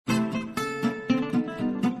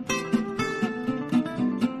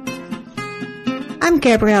I'm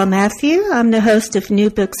Gabrielle Matthew. I'm the host of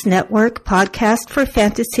New Books Network podcast for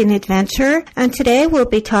Fantasy and Adventure, and today we'll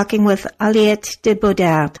be talking with Aliette de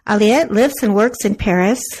Bodin. Aliette lives and works in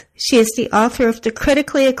Paris. She is the author of the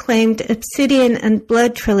critically acclaimed Obsidian and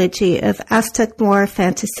Blood trilogy of Aztec noir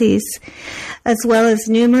fantasies, as well as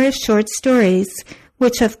numerous short stories,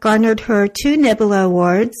 which have garnered her 2 Nebula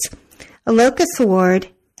Awards, a Locus Award,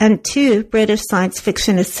 and 2 British Science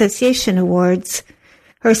Fiction Association Awards.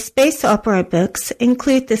 Her space opera books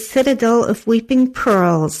include The Citadel of Weeping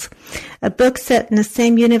Pearls, a book set in the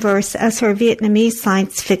same universe as her Vietnamese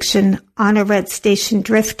science fiction Anna Red Station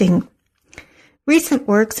Drifting. Recent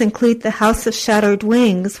works include The House of Shattered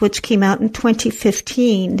Wings, which came out in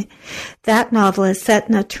 2015. That novel is set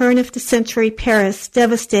in a turn-of-the-century Paris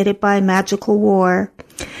devastated by a magical war.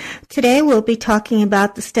 Today we'll be talking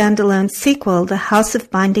about the standalone sequel, The House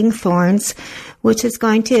of Binding Thorns, which is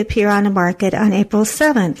going to appear on the market on April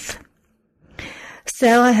 7th.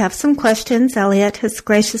 So I have some questions. Aliette has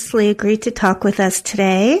graciously agreed to talk with us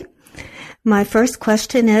today. My first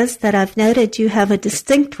question is that I've noted you have a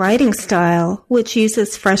distinct writing style, which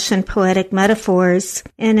uses fresh and poetic metaphors.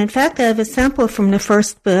 And in fact, I have a sample from the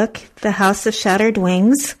first book, The House of Shattered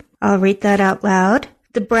Wings. I'll read that out loud.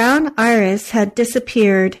 The brown iris had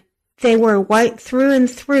disappeared. They were white through and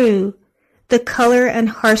through, the color and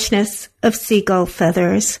harshness of seagull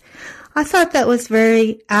feathers. I thought that was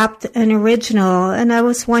very apt and original, and I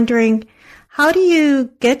was wondering, how do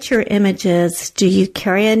you get your images? Do you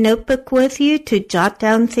carry a notebook with you to jot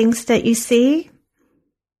down things that you see?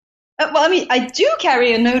 I do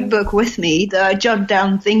carry a notebook with me that I jot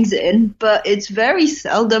down things in, but it's very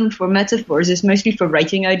seldom for metaphors. It's mostly for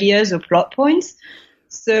writing ideas or plot points.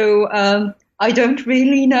 So I don't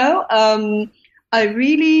really know. I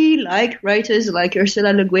really like writers like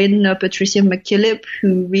Ursula Le Guin or Patricia McKillip,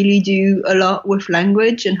 who really do a lot with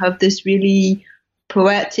language and have this really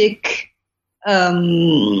poetic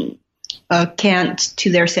cant to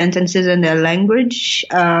their sentences and their language.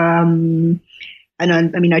 And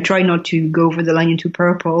I try not to go over the line into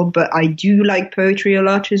purple, but I do like poetry a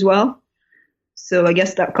lot as well. So I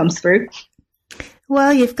guess that comes through.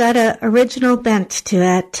 Well, you've got an original bent to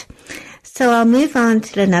it. So I'll move on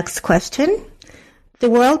to the next question. The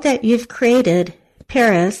world that you've created,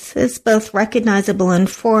 Paris, is both recognizable and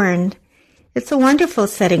foreign. It's a wonderful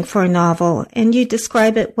setting for a novel, and you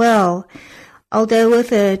describe it well. Although with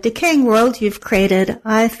the decaying world you've created,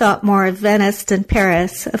 I thought more of Venice than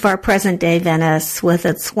Paris, of our present-day Venice, with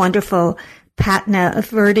its wonderful patina of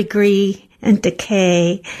verdigris and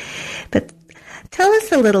decay. But tell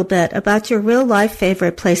us a little bit about your real-life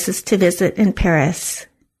favorite places to visit in Paris.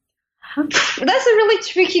 That's a really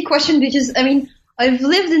tricky question because, I've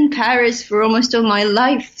lived in Paris for almost all my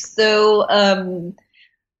life, so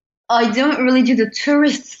I don't really do the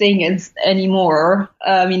tourist thing anymore.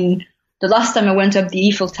 The last time I went up the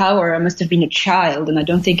Eiffel Tower, I must have been a child, and I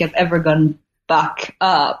don't think I've ever gone back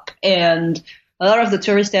up. And a lot of the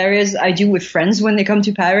tourist areas I do with friends when they come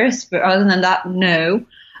to Paris, but other than that, no.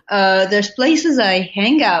 There's places I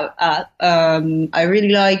hang out at. I really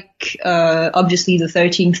like, obviously, the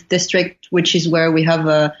 13th district, which is where we have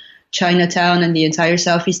a Chinatown and the entire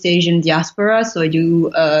Southeast Asian diaspora. So I do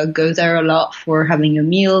go there a lot for having a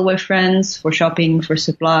meal with friends, for shopping, for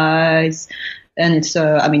supplies. And it's,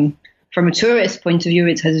 from a tourist point of view,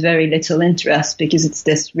 it has very little interest because it's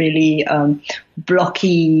this really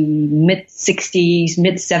blocky mid-60s,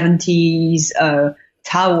 mid-70s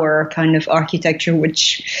tower kind of architecture,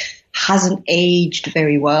 which hasn't aged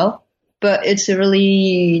very well. But it's a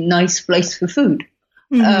really nice place for food.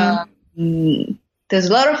 Mm-hmm. There's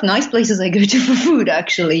a lot of nice places I go to for food,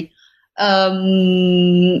 actually. I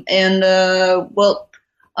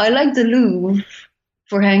like the Louvre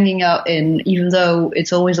for hanging out in, even though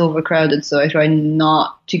it's always overcrowded, so I try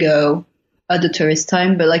not to go at the tourist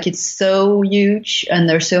time. But, it's so huge, and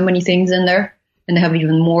there's so many things in there, and they have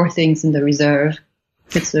even more things in the reserve.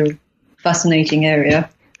 It's a fascinating area.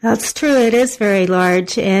 That's true. It is very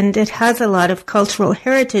large, and it has a lot of cultural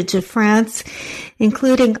heritage of France,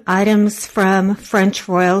 including items from French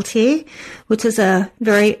royalty, which is a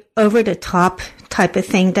very over-the-top type of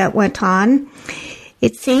thing that went on.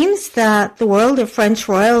 It seems that the world of French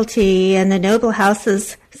royalty and the noble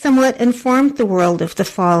houses somewhat informed the world of the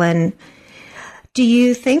fallen. Do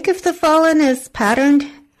you think of the fallen as patterned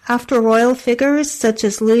after royal figures such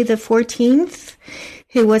as Louis XIV,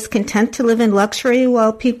 who was content to live in luxury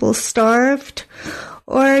while people starved?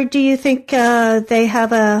 Or do you think they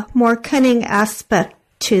have a more cunning aspect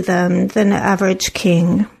to them than the average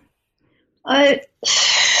king?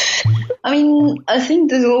 I mean, I think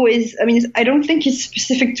there's always, I mean, I don't think it's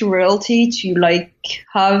specific to royalty to like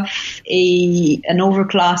have an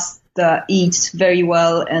overclass that eats very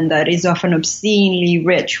well and that is often obscenely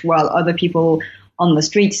rich while other people on the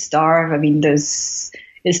streets starve. I mean, it's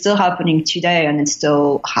still happening today, and it's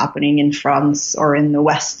still happening in France or in the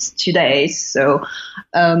West today. So,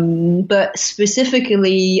 but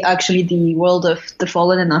specifically, actually, the world of the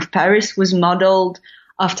Fallen and of Paris was modeled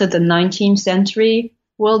after the 19th century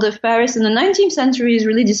world of Paris. And the 19th century is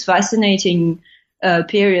really this fascinating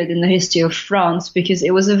period in the history of France because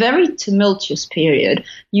it was a very tumultuous period.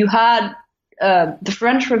 You had the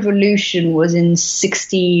French Revolution was in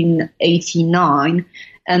 1689.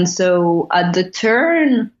 And so at the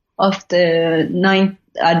turn of the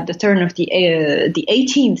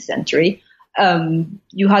 18th century,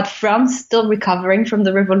 you had France still recovering from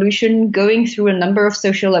the revolution, going through a number of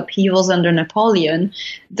social upheavals under Napoleon.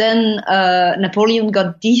 Then Napoleon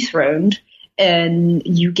got dethroned, and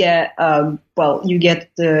you get the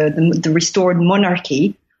restored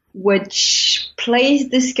monarchy, which plays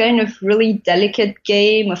this kind of really delicate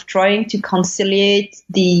game of trying to conciliate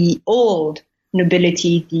the old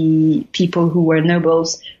nobility, the people who were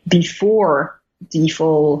nobles before the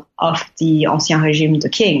fall of the Ancien Régime, the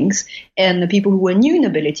kings, and the people who were new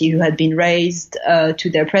nobility who had been raised to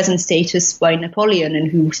their present status by Napoleon and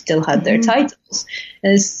who still had their titles.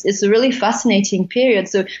 And it's a really fascinating period.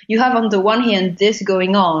 So you have on the one hand this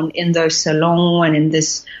going on in the salon and in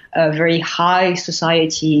this very high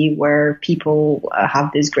society where people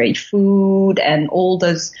have this great food and all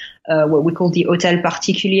those what we call the hôtels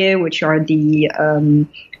particuliers, which are the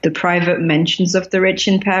private mansions of the rich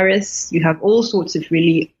in Paris. You have all sorts of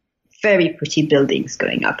really very pretty buildings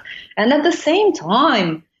going up. And at the same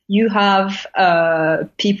time, you have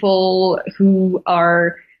people who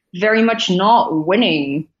are very much not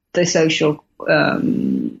winning the social,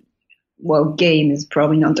 game is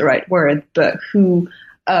probably not the right word, but who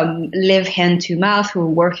live hand to mouth, who are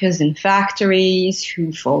workers in factories,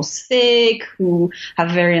 who fall sick, who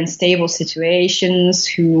have very unstable situations,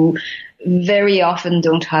 who very often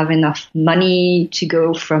don't have enough money to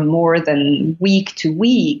go from more than week to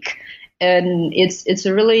week. And it's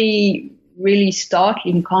a really, really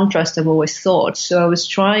startling contrast, I've always thought. So I was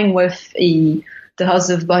trying with the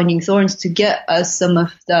House of Binding Thorns to get us some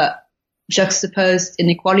of that juxtaposed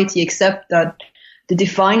inequality, except that the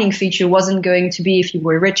defining feature wasn't going to be if you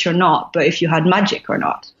were rich or not, but if you had magic or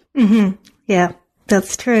not. Mm-hmm. Yeah,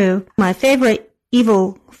 that's true. My favorite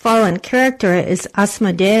evil fallen character is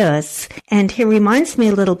Asmodeus, and he reminds me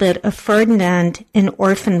a little bit of Ferdinand in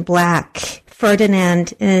Orphan Black.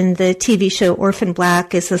 Ferdinand in the TV show Orphan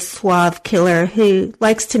Black is a suave killer who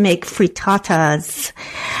likes to make frittatas.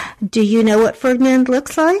 Do you know what Ferdinand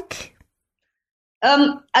looks like?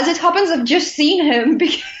 As it happens, I've just seen him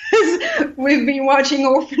because we've been watching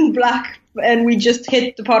Orphan Black and we just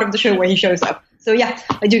hit the part of the show where he shows up. So yeah,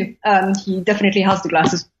 I do. He definitely has the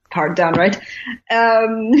glasses part down, right?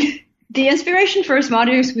 The inspiration for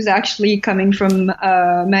Asmodeus was actually coming from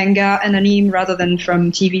manga and anime rather than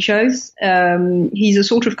from TV shows. He's a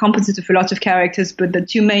sort of composite of a lot of characters, but the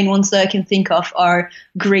two main ones that I can think of are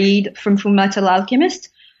Greed from Fullmetal Alchemist.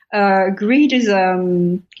 Greed is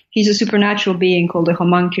he's a supernatural being called a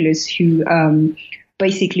homunculus who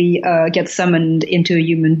basically gets summoned into a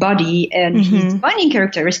human body, and his defining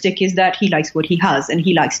characteristic is that he likes what he has, and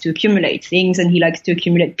he likes to accumulate things, and he likes to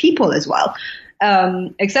accumulate people as well.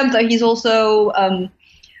 Except that he's also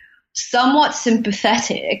somewhat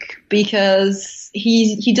sympathetic because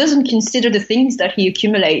he doesn't consider the things that he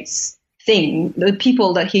accumulates the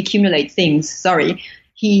people that he accumulates things.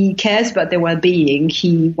 He cares about their well-being.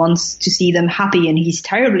 He wants to see them happy, and he's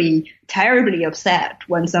terribly, terribly upset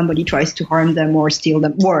when somebody tries to harm them or steal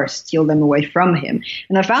them away from him.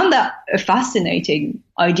 And I found that a fascinating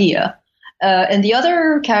idea. And the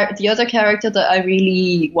other character that I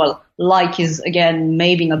really like is, again,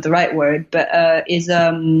 maybe not the right word, but is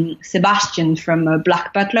Sebastian from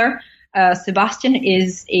Black Butler. Sebastian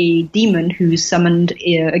is a demon who's summoned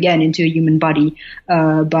again into a human body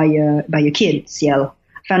by a kid, Ciel.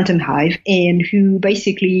 Phantom Hive, and who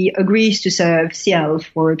basically agrees to serve Ciel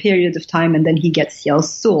for a period of time, and then he gets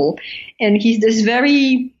Ciel's soul. And he's this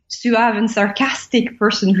very suave and sarcastic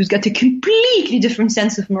person who's got a completely different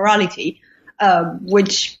sense of morality,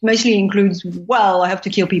 which mostly includes, I have to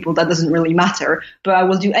kill people, that doesn't really matter, but I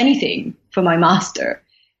will do anything for my master.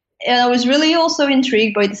 And I was really also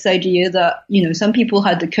intrigued by this idea that, some people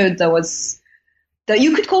had the code that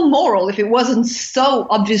you could call moral if it wasn't so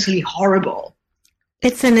obviously horrible.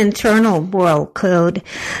 It's an internal moral code.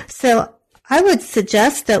 So I would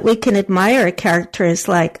suggest that we can admire characters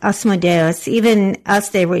like Asmodeus, even as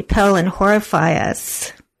they repel and horrify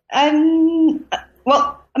us.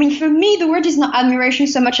 Well, I mean, for me, the word is not admiration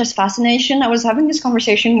so much as fascination. I was having this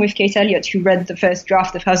conversation with Kate Elliott, who read the first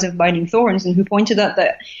draft of House of Binding Thorns, and who pointed out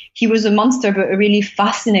that he was a monster, but a really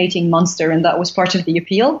fascinating monster, and that was part of the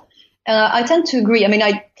appeal. I tend to agree. I mean,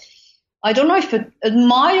 I don't know if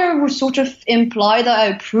admire would sort of imply that I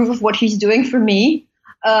approve of what he's doing for me,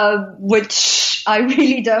 which I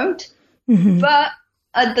really don't. Mm-hmm. But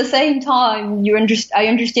at the same time, I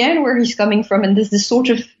understand where he's coming from, and there's this sort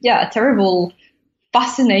of, terrible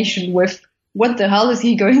fascination with what the hell is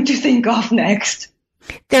he going to think of next.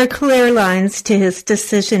 There are clear lines to his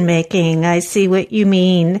decision-making. I see what you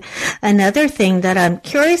mean. Another thing that I'm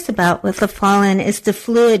curious about with the Fallen is the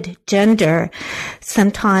fluid gender.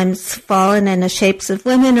 Sometimes Fallen in the shapes of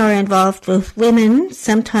women are involved with women.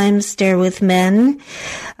 Sometimes they're with men.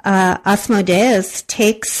 Asmodeus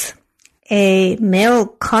takes a male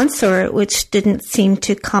consort, which didn't seem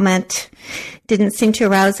to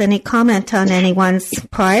arouse any comment on anyone's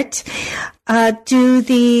part. Do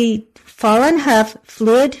the Fallen have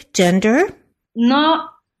fluid gender?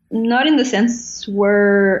 Not in the sense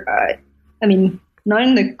where, not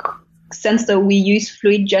in the sense that we use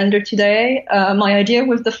fluid gender today. My idea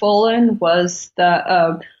with the Fallen was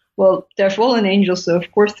that, they're fallen angels, so of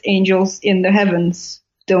course angels in the heavens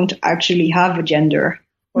don't actually have a gender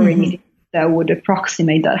or anything that would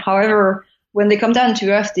approximate that. However, when they come down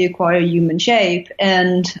to Earth, they acquire human shape,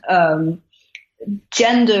 and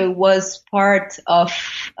gender was part of,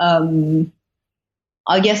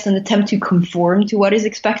 I guess, an attempt to conform to what is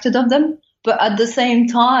expected of them. But at the same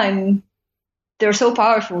time, they're so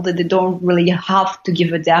powerful that they don't really have to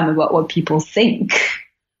give a damn about what people think.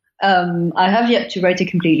 I have yet to write a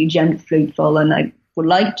completely gender fluid Fallen. I would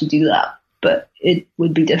like to do that, but it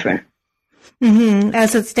would be different. Mm-hmm.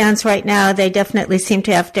 As it stands right now, they definitely seem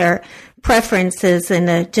to have their preferences in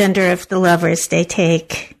the gender of the lovers they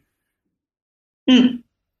take.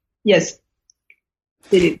 Yes,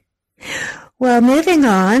 they do. Well, moving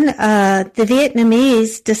on, the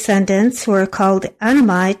Vietnamese descendants, who are called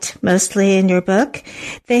Annamite, mostly in your book,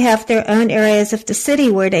 they have their own areas of the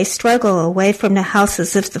city where they struggle away from the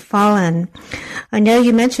houses of the fallen. I know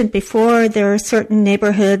you mentioned before there are certain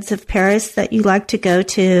neighborhoods of Paris that you like to go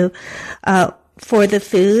to for the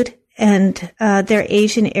food and their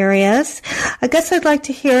Asian areas. I guess I'd like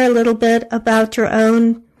to hear a little bit about your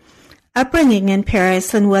own upbringing in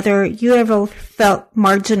Paris and whether you ever felt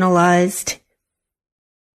marginalized.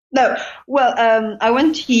 No. Well, I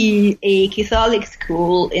went to a Catholic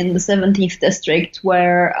school in the 17th district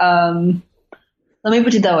where, let me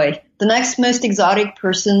put it that way. The next most exotic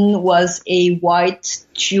person was a white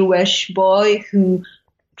Jewish boy who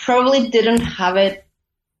probably didn't have it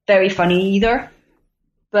very funny either.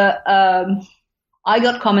 But I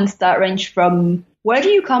got comments that range from, where do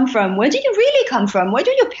you come from? Where do you really come from? Where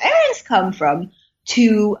do your parents come from?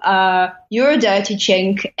 To, you're a dirty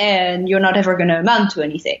chink and you're not ever going to amount to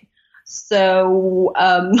anything. So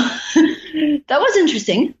that was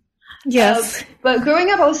interesting. Yes. But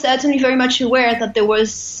growing up, I was certainly very much aware that there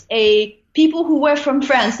was people who were from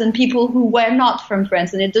France and people who were not from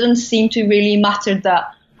France. And it didn't seem to really matter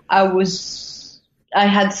that I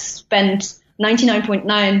had spent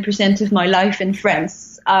 99.9% of my life in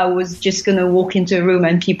France. I was just going to walk into a room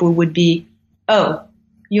and people would be, oh,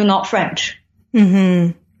 you're not French.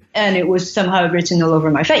 Mm-hmm. And it was somehow written all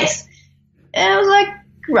over my face. And I was like,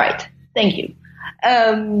 right, thank you.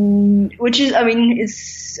 Which is,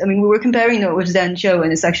 we were comparing it with Zhang Zhou,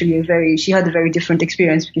 and it's actually she had a very different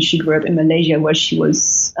experience because she grew up in Malaysia where she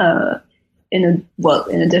was, in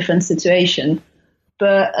a different situation.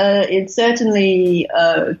 But, it certainly,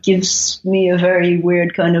 gives me a very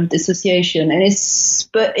weird kind of dissociation.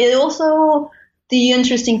 But it also, the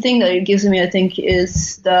interesting thing that it gives me, I think,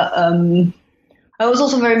 is that, I was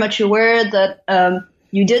also very much aware that,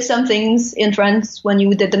 you did some things in France when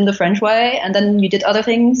you did them the French way, and then you did other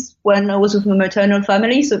things when I was with my maternal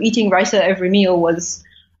family. So eating rice at every meal was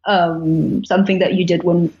something that you did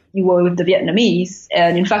when you were with the Vietnamese.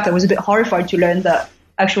 And in fact, I was a bit horrified to learn that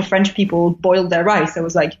actual French people boiled their rice. I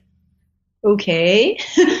was like, okay,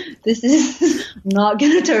 this is not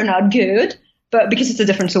going to turn out good. But because it's a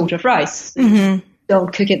different sort of rice, mm-hmm.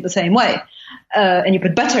 don't cook it the same way. And you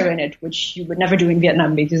put butter in it, which you would never do in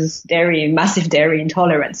Vietnam because massive dairy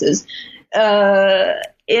intolerances.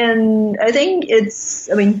 And I think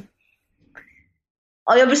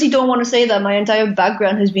I obviously don't want to say that my entire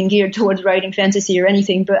background has been geared towards writing fantasy or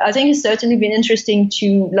anything, but I think it's certainly been interesting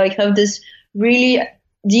to have this really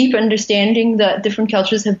deep understanding that different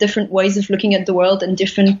cultures have different ways of looking at the world and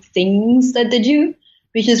different things that they do.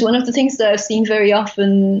 Because one of the things that I've seen very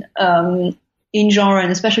often in genre,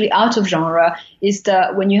 and especially out of genre, is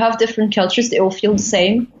that when you have different cultures, they all feel the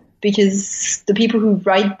same, because the people who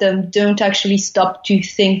write them don't actually stop to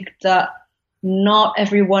think that not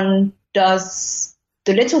everyone does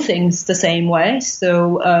the little things the same way.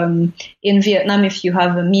 So in Vietnam, if you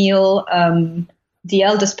have a meal, the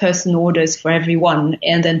eldest person orders for everyone,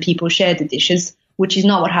 and then people share the dishes, which is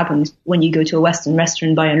not what happens when you go to a Western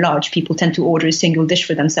restaurant. By and large, people tend to order a single dish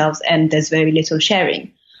for themselves, and there's very little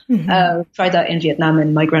sharing. Mm-hmm. Try that in Vietnam,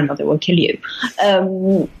 and my grandmother will kill you.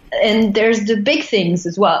 And there's the big things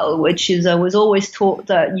as well, which is I was always taught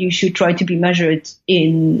that you should try to be measured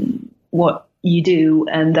in what you do,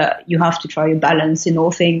 and that you have to try a balance in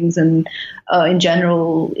all things. And in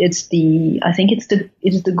general, it's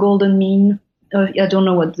the golden mean. I don't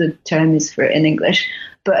know what the term is for it in English,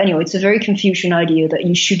 but anyway, it's a very Confucian idea that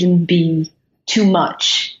you shouldn't be too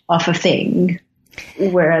much of a thing,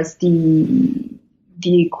 whereas the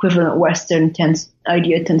equivalent Western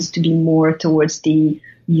idea tends to be more towards the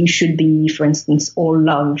you should be, for instance, all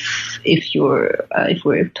love if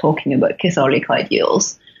we're talking about Catholic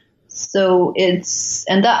ideals. So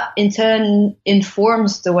and that in turn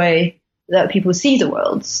informs the way that people see the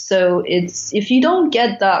world. So if you don't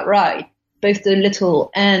get that right, both the little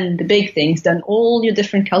and the big things, then all your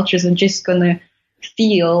different cultures are just going to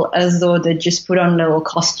feel as though they just put on little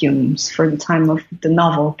costumes for the time of the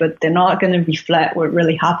novel, but they're not going to reflect what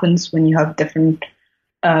really happens when you have different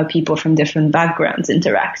people from different backgrounds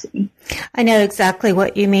interacting. I know exactly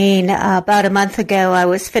what you mean. About a month ago, I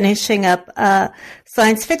was finishing up a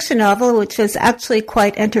science fiction novel, which was actually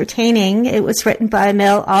quite entertaining. It was written by a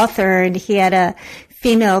male author, and he had a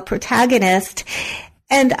female protagonist.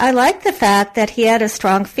 And I liked the fact that he had a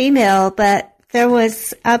strong female, but there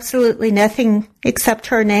was absolutely nothing except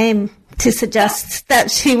her name to suggest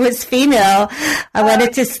that she was female. I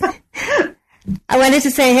wanted to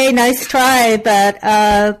say, hey, nice try, but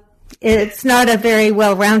it's not a very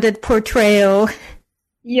well-rounded portrayal.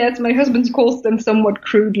 Yes, my husband calls them somewhat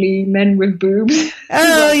crudely men with boobs.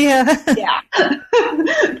 Oh, yeah. Yeah,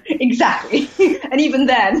 exactly. And even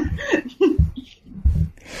then.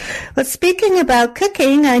 Well, speaking about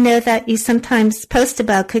cooking, I know that you sometimes post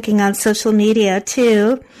about cooking on social media,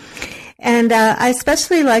 too. And I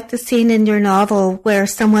especially like the scene in your novel where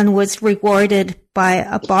someone was rewarded by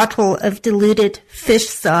a bottle of diluted fish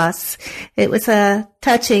sauce. It was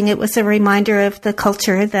touching. It was a reminder of the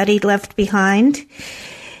culture that he left behind.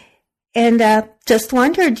 And just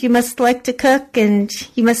wondered, you must like to cook and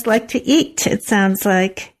you must like to eat, it sounds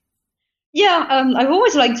like. Yeah, I've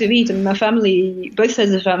always liked to eat, and my family, both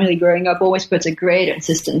sides of the family growing up, always put a great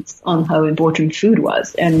insistence on how important food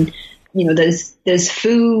was. And, you know, there's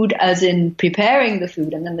food as in preparing the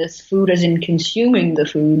food, and then there's food as in consuming the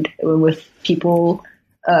food with people,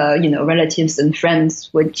 relatives and friends,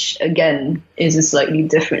 which, again, is a slightly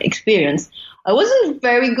different experience. I wasn't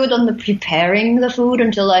very good on the preparing the food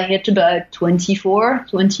until I hit about 24,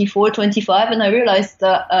 25, and I realized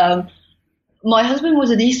that my husband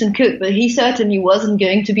was a decent cook, but he certainly wasn't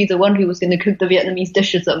going to be the one who was going to cook the Vietnamese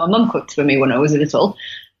dishes that my mum cooked for me when I was little.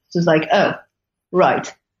 So it's like, oh,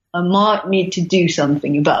 right, I might need to do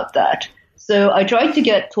something about that. So I tried to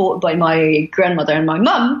get taught by my grandmother and my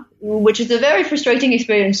mum, which is a very frustrating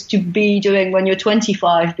experience to be doing when you're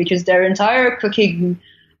 25, because their entire cooking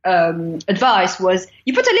advice was,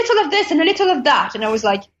 you put a little of this and a little of that. And I was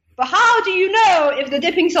like, but how do you know if the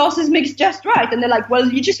dipping sauce is mixed just right? And they're like, well,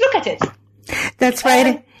 you just look at it. That's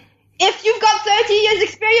right. If you've got 30 years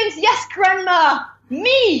experience, yes, Grandma.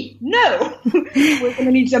 Me, no. We're going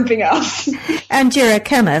to need something else. And you're a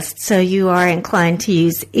chemist, so you are inclined to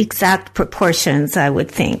use exact proportions, I would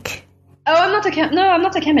think. Oh, I'm not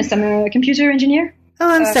a chemist. I'm a computer engineer. Oh,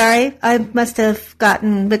 I'm sorry. I must have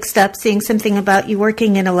gotten mixed up seeing something about you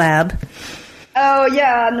working in a lab. Oh,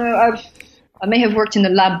 yeah, no, I may have worked in a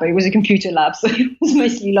lab, but it was a computer lab, so it was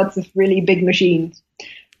mostly lots of really big machines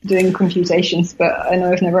doing computations, but I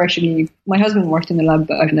know I've never actually, my husband worked in the lab,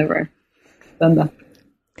 but I've never done that.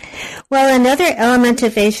 Well, another element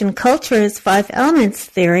of Asian culture is five elements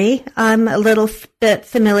theory. I'm a little bit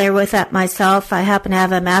familiar with that myself. I happen to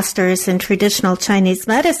have a master's in traditional Chinese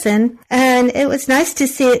medicine, and it was nice to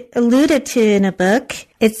see it alluded to in a book.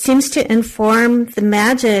 It seems to inform the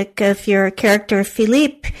magic of your character,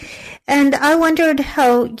 Philippe. And I wondered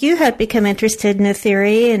how you had become interested in the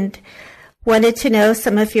theory and wanted to know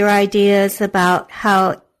some of your ideas about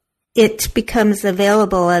how it becomes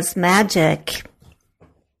available as magic.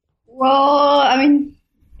 Well, I mean,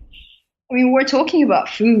 I mean, we're talking about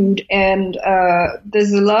food, and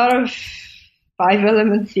there's a lot of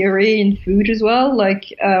 5-element theory in food as well. Like,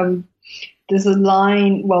 there's a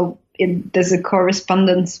line, there's a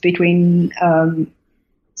correspondence between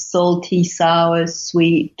salty, sour,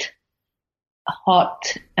 sweet,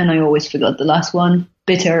 hot, and I always forgot the last one,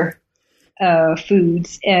 bitter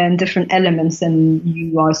foods and different elements, and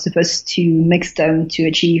you are supposed to mix them to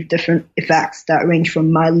achieve different effects that range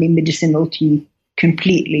from mildly medicinal to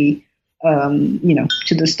completely,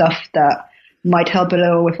 to the stuff that might help a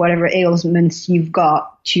little with whatever ailments you've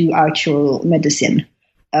got to actual medicine,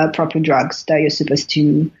 proper drugs that you're supposed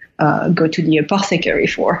to go to the apothecary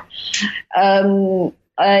for. It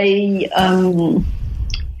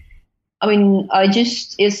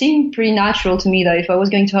seemed pretty natural to me that if I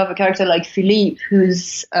was going to have a character like Philippe,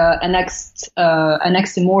 who's an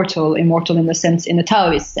ex-immortal, immortal in the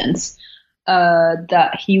Taoist sense,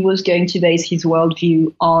 that he was going to base his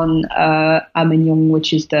worldview on Amanyong,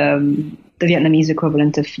 which is the Vietnamese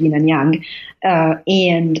equivalent of yin and yang,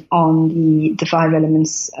 and on the 5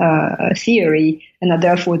 elements theory, and that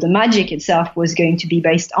therefore the magic itself was going to be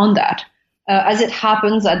based on that. As it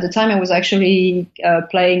happens, at the time I was actually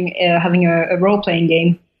having a role-playing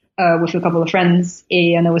game with a couple of friends,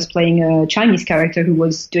 and I was playing a Chinese character who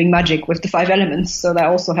was doing magic with the 5 elements, so that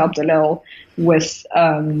also helped a little with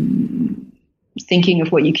thinking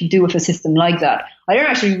of what you could do with a system like that. I didn't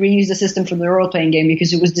actually reuse the system from the role-playing game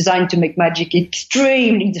because it was designed to make magic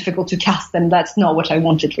extremely difficult to cast, and that's not what I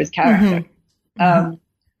wanted for his character. Mm-hmm.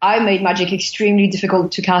 I made magic extremely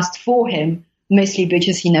difficult to cast for him, mostly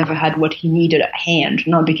because he never had what he needed at hand,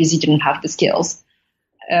 not because he didn't have the skills.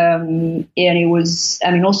 And it was,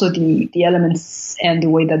 also the elements and the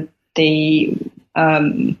way that they, how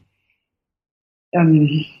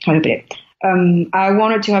to put it? I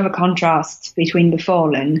wanted to have a contrast between the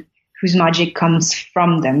fallen, whose magic comes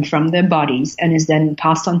from them, from their bodies, and is then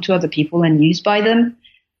passed on to other people and used by them,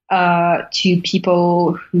 to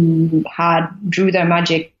people who drew their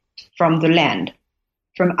magic from the land,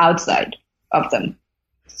 from outside of them.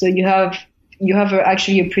 So you have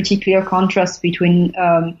actually a pretty clear contrast between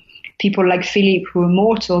people like Philippe, who are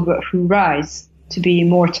mortal but who rise to be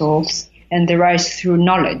immortals, and they rise through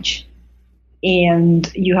knowledge. And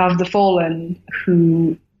you have the fallen,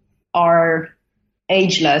 who are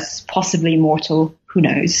ageless, possibly immortal, who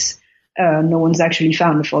knows. No one's actually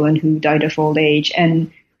found the fallen who died of old age,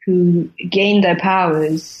 and who gain their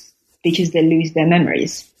powers because they lose their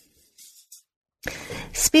memories.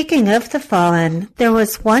 Speaking of the fallen, there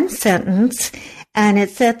was one sentence, and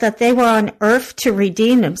it said that they were on earth to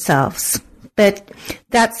redeem themselves. But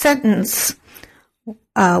that sentence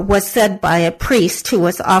was said by a priest who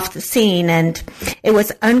was off the scene, and it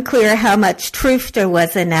was unclear how much truth there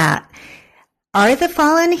was in that. Are the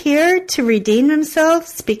fallen here to redeem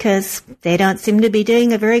themselves? Because they don't seem to be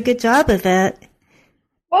doing a very good job of it.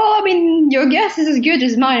 Well, your guess is as good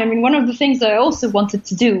as mine. One of the things that I also wanted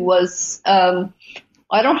to do was,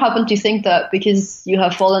 I don't happen to think that because you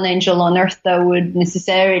have fallen angel on earth that would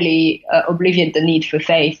necessarily obviate the need for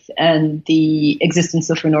faith and the existence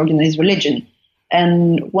of an organized religion.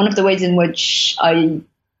 And one of the ways in which I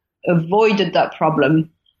avoided that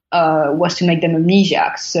problem was to make them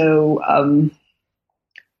amnesiac. So,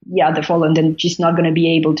 the fallen then just not going to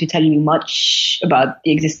be able to tell you much about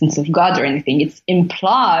the existence of God or anything. It's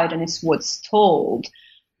implied and it's what's told,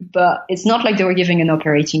 but it's not like they were giving an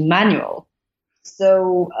operating manual.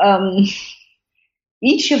 So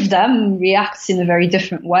each of them reacts in a very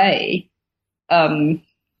different way.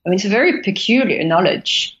 It's a very peculiar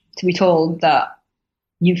knowledge to be told that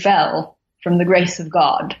you fell from the grace of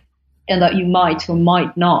God and that you might or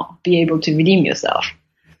might not be able to redeem yourself.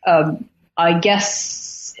 I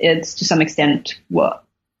guess it's to some extent what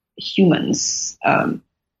humans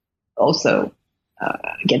also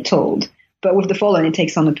get told. But with the fallen, it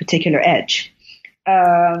takes on a particular edge.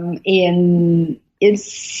 It's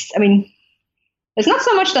not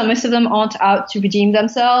so much that most of them aren't out to redeem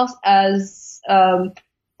themselves as the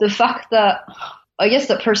fact that, I guess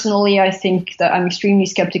that personally I think that I'm extremely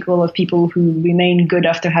skeptical of people who remain good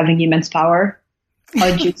after having immense power.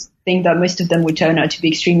 I just think that most of them would turn out to be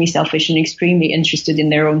extremely selfish and extremely interested in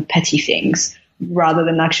their own petty things rather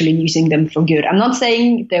than actually using them for good. I'm not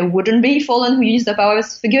saying there wouldn't be fallen who use their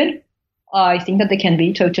powers for good. I think that they can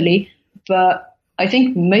be, totally. But I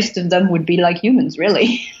think most of them would be like humans,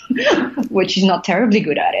 really, which is not terribly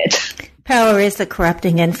good at it. Power is a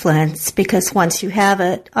corrupting influence because once you have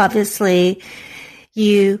it, obviously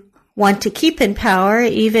you want to keep in power,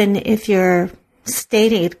 even if your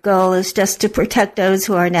stated goal is just to protect those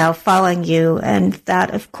who are now following you. And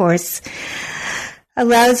that, of course,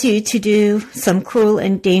 allows you to do some cruel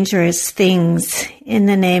and dangerous things in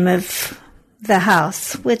the name of the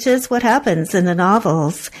house, which is what happens in the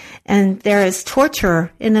novels. And there is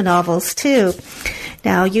torture in the novels too.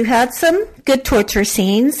 Now, you had some good torture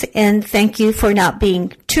scenes, and thank you for not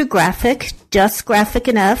being too graphic, just graphic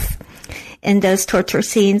enough in those torture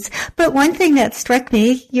scenes. But one thing that struck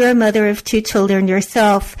me, you're a mother of 2 children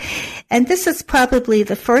yourself, and this is probably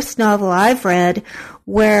the first novel I've read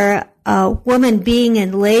where a woman being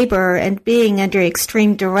in labor and being under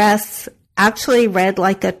extreme duress actually read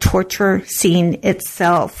like a torture scene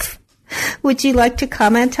itself. Would you like to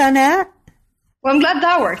comment on that? Well, I'm glad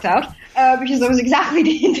that worked out, because that was exactly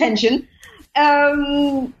the intention.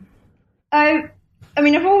 I've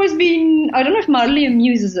always been, I don't know if mildly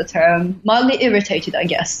amused is the term, mildly irritated, I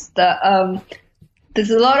guess, that there's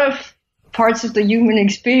a lot of parts of the human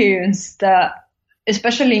experience that,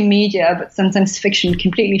 especially media, but sometimes fiction,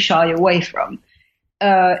 completely shy away from.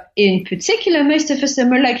 In particular, most of us are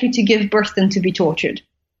more likely to give birth than to be tortured.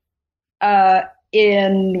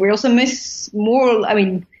 And we're also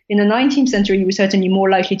in the 19th century, you were certainly more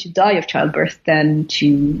likely to die of childbirth than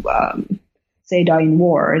to, say, die in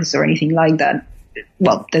wars or anything like that.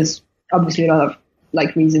 Well, there's obviously a lot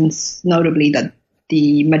of reasons, notably that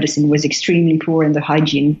the medicine was extremely poor and the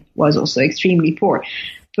hygiene was also extremely poor.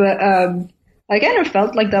 But I kind of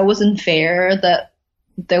felt like that wasn't fair, that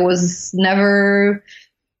there was never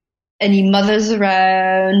any mothers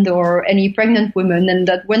around or any pregnant women, and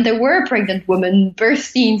that when there were pregnant women, birth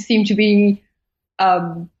scenes seemed to be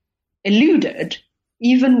eluded,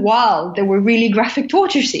 even while there were really graphic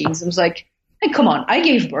torture scenes. I was like, hey, come on, I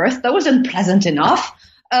gave birth. That wasn't pleasant enough.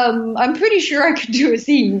 I'm pretty sure I could do a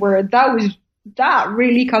scene where that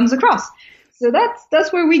really comes across. So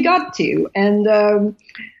that's where we got to. And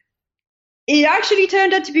it actually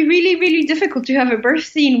turned out to be really, really difficult to have a birth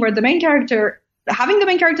scene where having the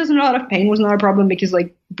main characters in a lot of pain was not a problem, because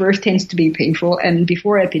birth tends to be painful. And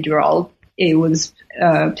before epidural, it was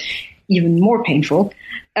even more painful.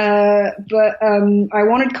 But I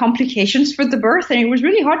wanted complications for the birth, and it was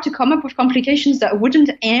really hard to come up with complications that wouldn't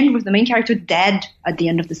end with the main character dead at the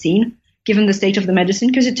end of the scene, given the state of the medicine.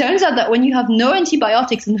 Because it turns out that when you have no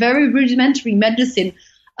antibiotics and very rudimentary medicine,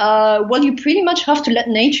 you pretty much have to let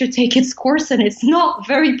nature take its course, and it's not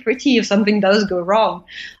very pretty if something does go wrong.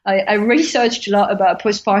 I researched a lot about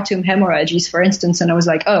postpartum hemorrhages, for instance, and I was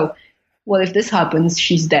like, oh, well, if this happens,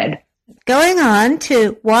 she's dead. Going on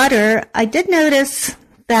to water, I did notice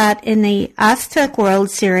that in the Aztec World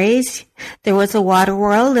series, there was a water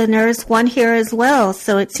world, and there's one here as well.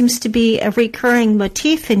 So it seems to be a recurring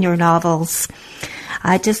motif in your novels.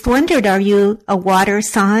 I just wondered, are you a water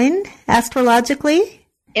sign astrologically?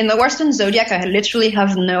 In the Western zodiac, I literally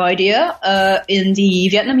have no idea. In the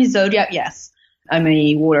Vietnamese zodiac, yes, I'm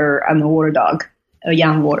a water dog, a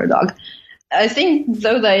young water dog. I think,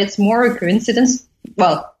 though, that it's more a coincidence.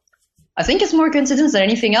 Well, I think it's more coincidence than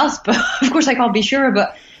anything else, but of course I can't be sure.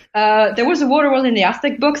 But there was a water world in the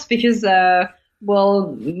Aztec books because,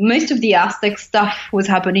 most of the Aztec stuff was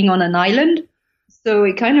happening on an island. So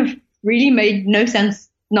it kind of really made no sense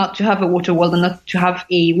not to have a water world and not to have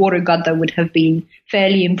a water god that would have been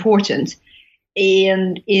fairly important.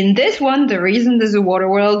 And in this one, the reason there's a water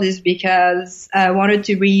world is because I wanted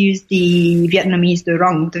to reuse the Vietnamese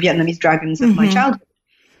Durong, the Vietnamese dragons of my childhood.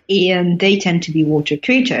 And they tend to be water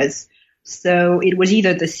creatures. So it was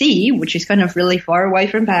either the sea, which is kind of really far away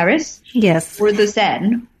from Paris, yes, or the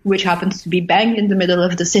Seine, which happens to be bang in the middle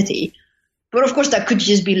of the city. But of course, that could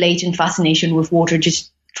just be latent fascination with water,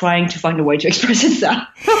 just trying to find a way to express itself.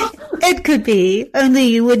 It could be. Only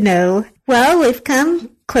you would know. Well, we've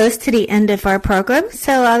come close to the end of our program,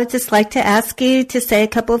 so I would just like to ask you to say a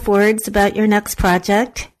couple of words about your next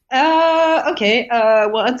project. Okay.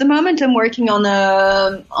 Well, at the moment, I'm working on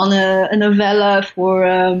a novella for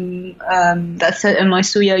that's set in my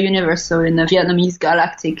Suya universe, so in the Vietnamese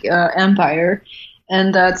galactic empire,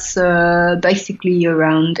 and that's basically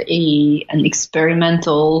around an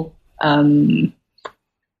experimental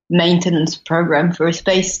maintenance program for a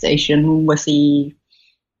space station with a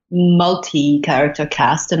multi-character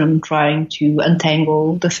cast, and I'm trying to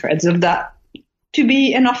untangle the threads of that to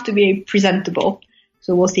be enough to be presentable.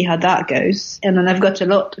 So we'll see how that goes. And then I've got a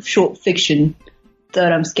lot of short fiction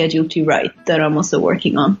that I'm scheduled to write that I'm also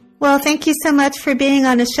working on. Well, thank you so much for being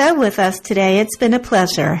on the show with us today. It's been a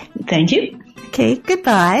pleasure. Thank you. Okay,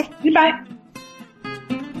 goodbye. Goodbye.